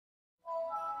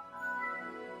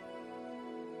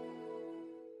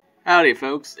Howdy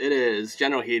folks, it is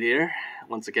General Heat here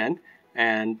once again,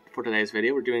 and for today's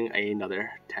video we're doing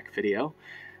another tech video.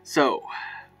 So,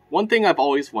 one thing I've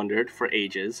always wondered for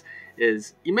ages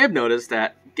is, you may have noticed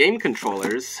that game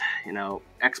controllers,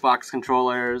 Xbox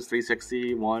controllers,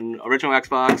 360, One, original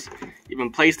Xbox,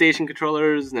 even PlayStation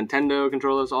controllers, Nintendo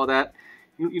controllers, all that,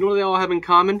 you know what they all have in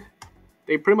common?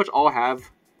 They pretty much all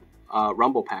have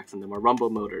rumble packs in them, or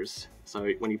rumble motors. So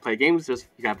when you play games, you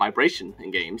got vibration in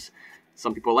games.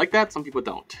 Some people like that, some people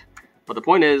don't. But the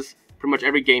point is, pretty much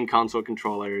every game console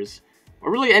controllers,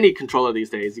 or really any controller these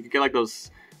days, you can get like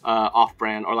those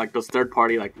off-brand, or like those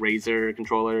third-party like Razer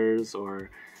controllers, or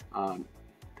do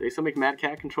they still make Mad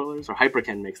Cat controllers? Or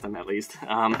Hyperkin makes them at least.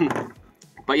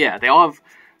 But yeah, they all have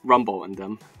rumble in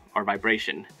them, or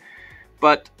vibration.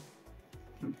 But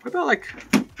what about like,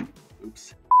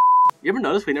 oops. You ever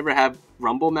notice we never have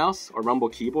rumble mouse or rumble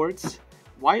keyboards?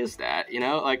 Why is that?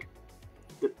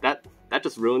 That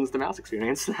just ruins the mouse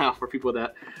experience now for people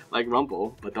that like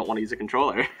rumble but don't want to use a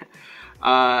controller.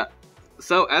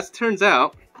 So as it turns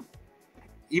out,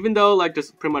 even though like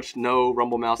there's pretty much no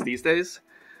rumble mouse these days,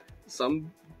 some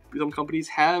companies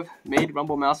have made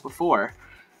rumble mouse before.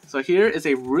 So here is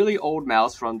a really old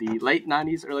mouse from the late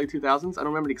 90s, early 2000s. I don't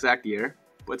remember the exact year,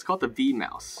 but it's called the V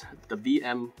mouse, the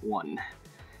VM1.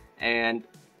 And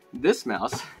this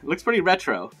mouse looks pretty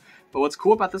retro, but what's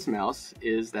cool about this mouse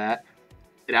is that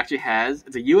it's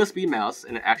a USB mouse,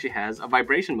 and it actually has a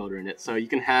vibration motor in it, so you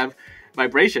can have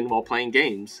vibration while playing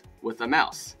games with a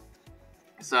mouse.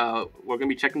 So we're going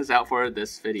to be checking this out for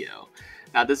this video.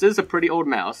 Now this is a pretty old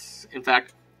mouse. In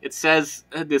fact, it says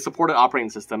the supported operating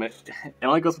system, it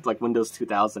only goes with like Windows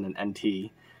 2000 and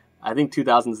NT. I think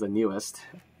 2000 is the newest,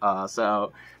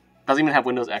 so it doesn't even have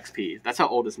Windows XP. That's how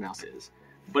old this mouse is.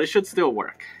 But it should still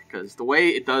work, because the way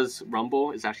it does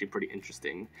rumble is actually pretty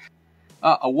interesting.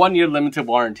 A 1-year limited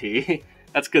warranty.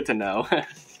 That's good to know.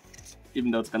 Even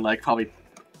though it's been like probably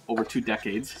over 2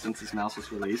 decades since this mouse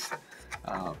was released.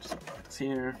 Just put this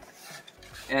here.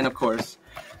 And of course,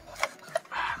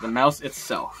 the mouse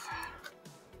itself.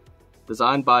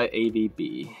 Designed by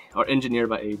AVB, or engineered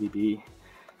by AVB.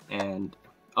 And,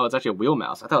 oh, it's actually a wheel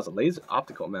mouse. I thought it was a laser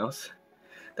optical mouse.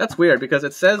 That's weird, because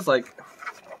it says like,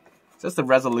 the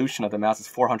resolution of the mouse is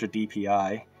 400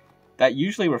 dpi. That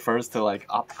usually refers to like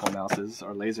optical mouses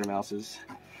or laser mouses.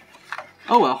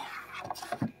 Oh well,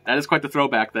 that is quite the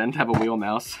throwback then to have a wheel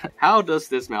mouse. How does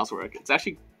this mouse work? It's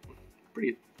actually a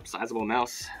pretty sizable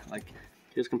mouse. Like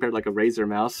here's compared to like a Razer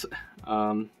mouse.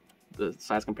 The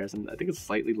size comparison, I think it's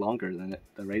slightly longer than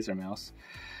the Razer mouse.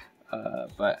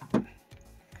 But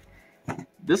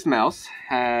this mouse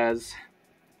has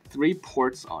 3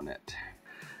 ports on it.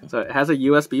 So it has a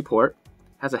USB port,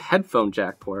 has a headphone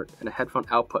jack port, and a headphone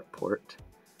output port.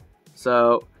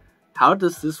 So how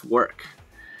does this work?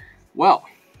 Well,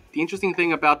 the interesting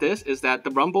thing about this is that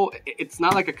the rumble, it's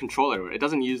not like a controller. It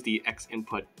doesn't use the X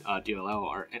input DLL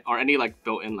or any like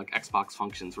built-in like Xbox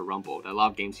functions for rumble that a lot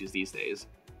of games use these days.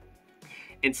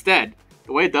 Instead,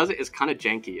 the way it does it is kind of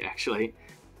janky actually.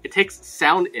 It takes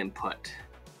sound input.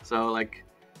 So like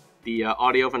the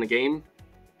audio from the game,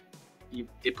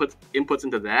 it puts inputs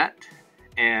into that,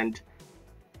 and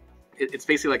it's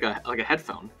basically like a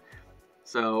headphone.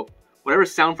 So whatever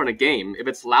sound from a game, if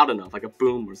it's loud enough, like a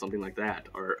boom or something like that,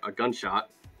 or a gunshot,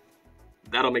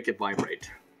 that'll make it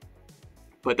vibrate.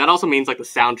 But that also means like the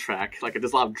soundtrack, like if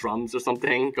there's a lot of drums or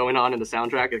something going on in the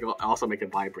soundtrack, it'll also make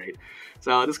it vibrate.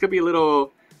 So this could be a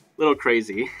little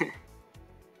crazy,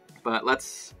 but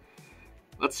let's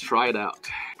try it out.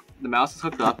 The mouse is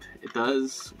hooked up. It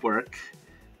does work.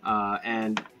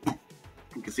 And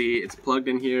you can see it's plugged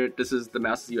in here. This is the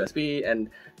mouse's USB, and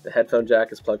the headphone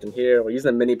jack is plugged in here. We're using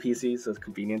a mini PC, so it's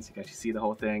convenience. You can actually see the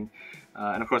whole thing.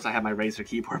 And of course, I have my Razer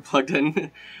keyboard plugged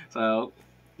in. So,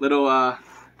 little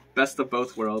best of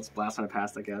both worlds, blast from the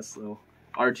past, I guess. Little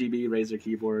RGB Razer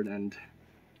keyboard and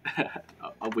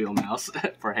a wheel mouse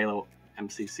for Halo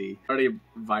MCC. Already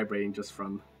vibrating just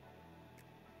from...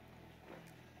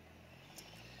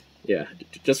 yeah,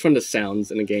 just from the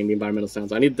sounds in the game, the environmental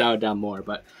sounds. I need to dial it down more,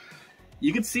 but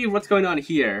you can see what's going on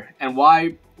here and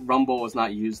why rumble is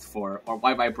not used for, or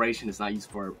why vibration is not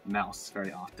used for mouse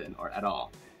very often or at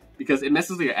all. Because it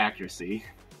messes with your accuracy.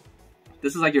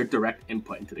 This is like your direct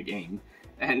input into the game.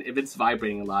 And if it's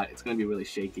vibrating a lot, it's going to be really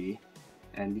shaky.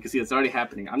 And you can see it's already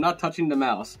happening. I'm not touching the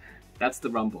mouse. That's the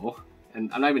rumble.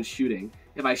 And I'm not even shooting.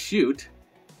 If I shoot,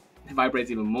 it vibrates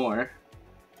even more,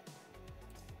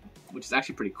 which is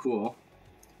actually pretty cool,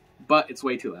 but it's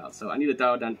way too loud, so I need to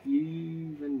dial it down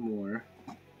even more.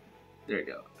 There you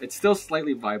go. It's still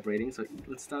slightly vibrating, so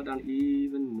let's dial it down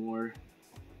even more.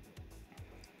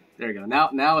 There you go.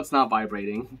 Now it's not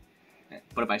vibrating.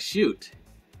 But if I shoot,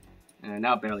 and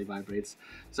now it barely vibrates.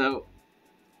 So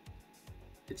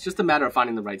it's just a matter of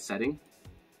finding the right setting.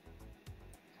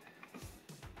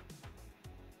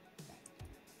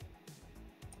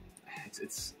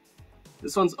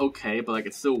 This one's okay, but like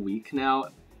it's still weak now.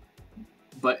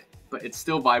 But it's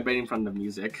still vibrating from the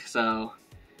music. So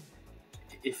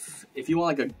if you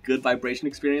want like a good vibration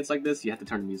experience like this, you have to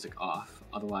turn the music off.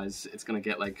 Otherwise, it's gonna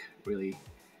get like really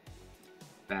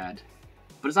bad.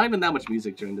 But it's not even that much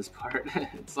music during this part.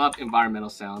 It's not environmental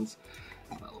sounds.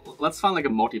 Let's find like a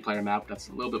multiplayer map that's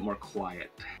a little bit more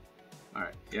quiet. All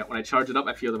right, yeah. When I charge it up,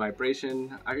 I feel the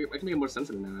vibration. I can make it more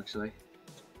sensitive now, actually.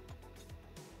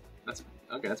 That's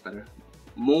okay. That's better.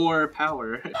 More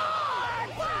power.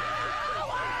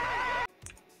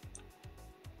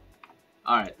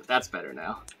 Alright, that's better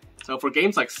now. So for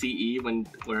games like CE,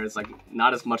 where it's like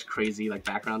not as much crazy like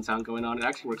background sound going on, it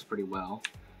actually works pretty well.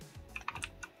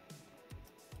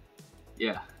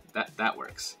 Yeah, that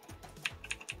works.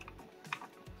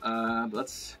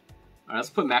 Let's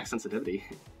put max sensitivity.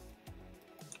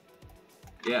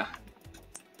 Yeah,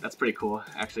 that's pretty cool,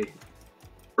 actually.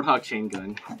 Warthog chain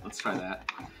gun. Let's try that.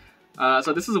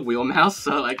 So this is a wheel mouse,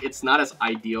 so like it's not as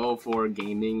ideal for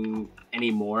gaming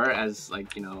anymore as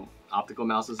like, you know, optical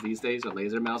mouses these days or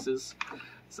laser mouses.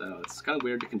 So it's kind of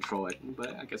weird to control it,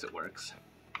 but I guess it works.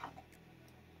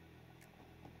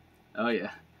 Oh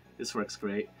yeah, this works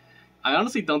great. I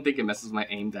honestly don't think it messes my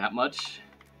aim that much,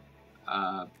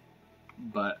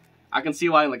 but I can see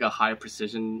why in like a high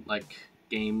precision like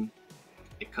game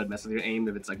it could mess with your aim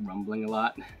if it's like rumbling a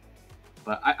lot.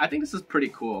 But I think this is pretty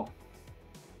cool.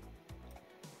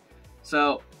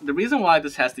 So the reason why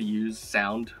this has to use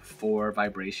sound for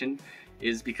vibration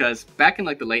is because back in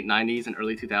like the late 90s and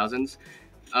early 2000s,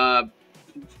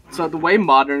 so the way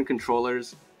modern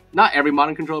controllers, not every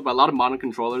modern controller, but a lot of modern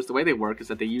controllers, the way they work is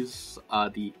that they use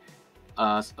a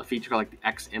feature called like the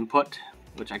X input,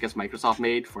 which I guess Microsoft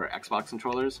made for Xbox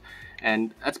controllers,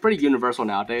 and that's pretty universal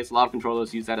nowadays. A lot of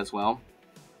controllers use that as well,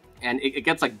 and it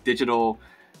gets like digital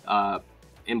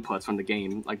inputs from the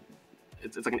game, like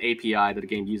it's like an API that the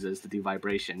game uses to do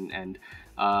vibration, and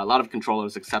a lot of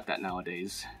controllers accept that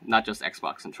nowadays, not just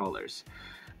Xbox controllers.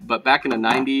 But back in the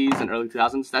 90s and early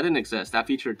 2000s, that didn't exist. That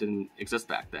feature didn't exist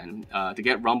back then. To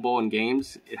get rumble in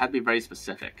games, it had to be very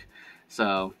specific.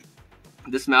 So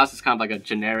this mouse is kind of like a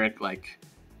generic, like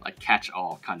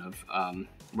catch-all kind of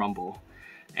rumble,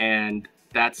 and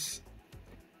that's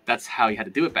how you had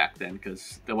to do it back then,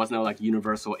 because there was no like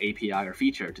universal API or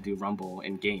feature to do rumble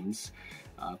in games.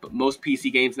 But most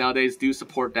PC games nowadays do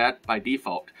support that by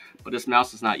default, but this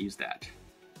mouse does not use that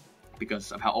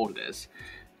because of how old it is.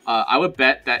 I would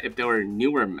bet that if there were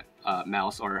newer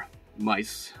mouse or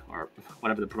mice, or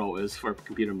whatever the pro is for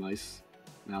computer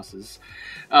mouses,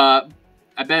 I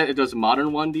bet if there's a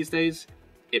modern one these days,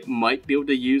 it might be able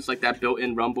to use like that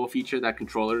built-in rumble feature that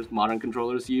modern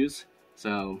controllers use.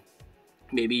 So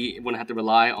maybe it wouldn't have to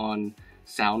rely on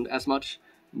sound as much,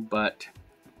 but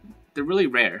they're really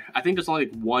rare. I think there's only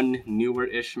like one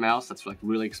newer-ish mouse that's like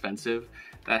really expensive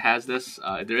that has this.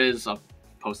 There is, I'll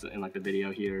post it in like the video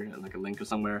here and like a link or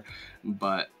somewhere,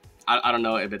 but I don't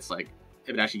know if it's like,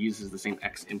 if it actually uses the same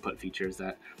X input features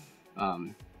that,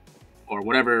 or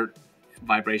whatever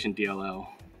vibration DLL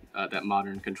that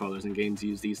modern controllers and games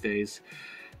use these days.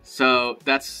 So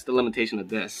that's the limitation of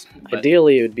this. But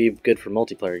ideally, it would be good for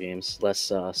multiplayer games, less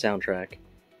soundtrack.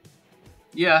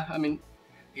 Yeah, I mean,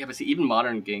 yeah, but see, even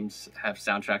modern games have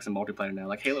soundtracks in multiplayer now,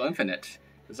 like Halo Infinite.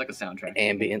 It's like a soundtrack.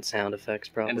 Ambient sound effects,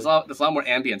 probably. And there's a lot more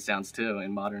ambient sounds too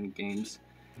in modern games.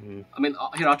 Mm-hmm. I mean,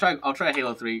 here I'll try a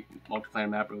Halo 3 multiplayer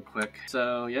map real quick.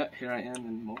 So yeah, here I am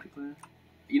in multiplayer.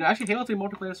 You know, actually Halo 3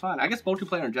 multiplayer is fine. I guess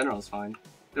multiplayer in general is fine.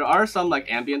 There are some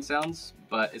like ambient sounds,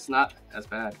 but it's not as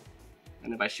bad.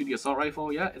 And if I shoot the assault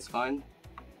rifle, yeah, it's fine.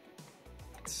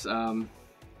 It's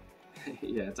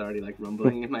yeah, it's already like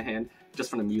rumbling in my hand just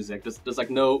from the music. There's like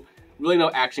really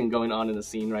no action going on in the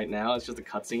scene right now. It's just a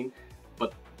cutscene.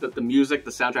 But the music,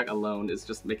 the soundtrack alone is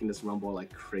just making this rumble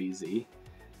like crazy.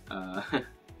 Well,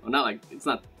 not like, it's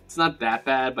not that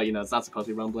bad, but you know, it's not supposed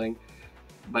to be rumbling.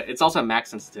 But it's also at max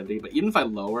sensitivity. But even if I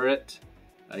lower it,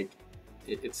 like,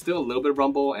 it's still a little bit of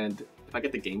rumble, and if I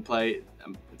get the gameplay,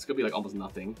 it's gonna be like almost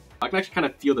nothing. I can actually kind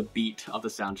of feel the beat of the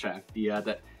soundtrack, the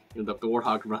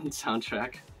Warthog Run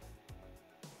soundtrack.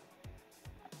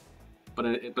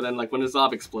 But then like when there's a lot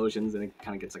of explosions, then it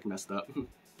kind of gets like messed up.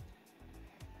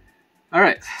 All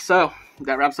right, so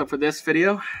that wraps up for this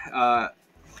video.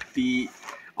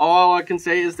 All I can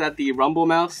say is that the Rumble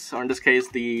mouse, or in this case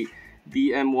the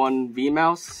VM1V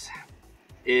mouse,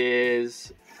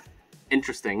 is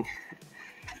interesting.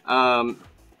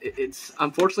 It's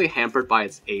unfortunately hampered by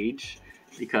its age,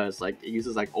 because like it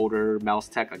uses like older mouse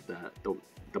tech, like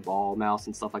the ball mouse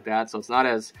and stuff like that. So it's not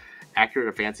as accurate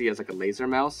or fancy as like a laser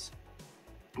mouse,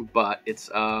 but it's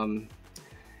a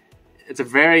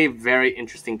very, very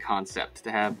interesting concept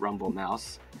to have Rumble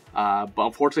mouse. But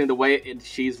unfortunately, the way it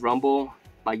achieves Rumble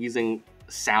by using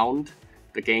sound,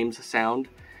 the game's sound,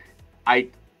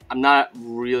 I'm not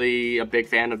really a big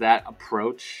fan of that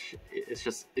approach. It's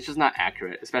just not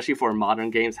accurate, especially for modern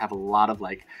games have a lot of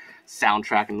like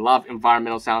soundtrack and a lot of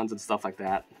environmental sounds and stuff like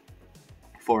that.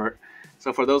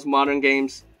 So for those modern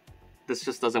games, this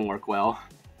just doesn't work well.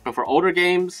 But for older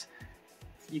games,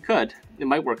 it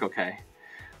might work okay.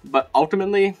 But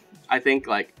ultimately, I think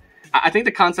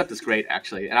the concept is great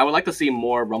actually, and I would like to see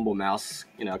more Rumble mouse,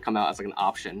 come out as like an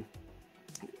option,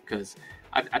 because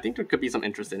I think there could be some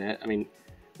interest in it. I mean,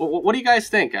 what do you guys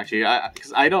think actually?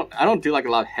 Because I don't do like a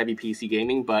lot of heavy PC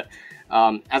gaming, but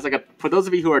as like for those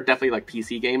of you who are definitely like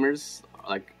PC gamers,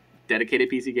 like dedicated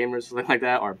PC gamers, something like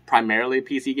that, or primarily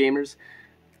PC gamers,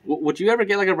 would you ever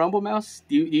get like a Rumble mouse?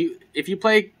 If you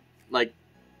play like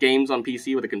games on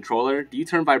PC with a controller, do you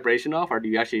turn vibration off, or do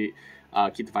you actually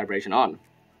keep the vibration on?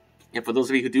 And for those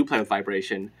of you who do play with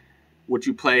vibration, would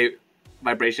you play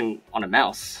vibration on a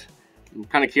mouse? I'm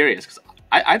kind of curious, because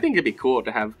I think it'd be cool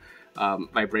to have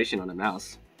vibration on a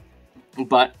mouse.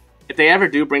 But if they ever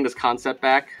do bring this concept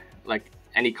back, like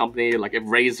any company, like if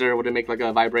Razer were to make like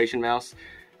a vibration mouse,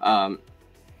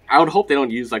 I would hope they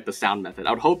don't use like the sound method.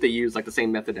 I would hope they use like the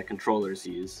same method that controllers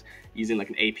use, using like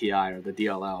an API or the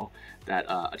DLL that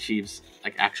achieves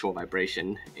like actual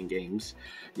vibration in games.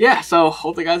 Yeah, so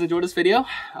hope you guys enjoyed this video.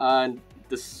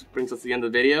 This brings us to the end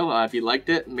of the video. If you liked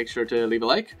it, make sure to leave a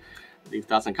like, leave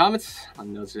thoughts and comments. Let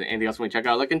me know if there's anything else you want to check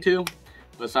out or look into.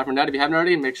 But aside from that, if you haven't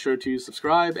already, make sure to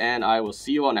subscribe, and I will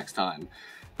see you all next time.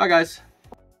 Bye, guys.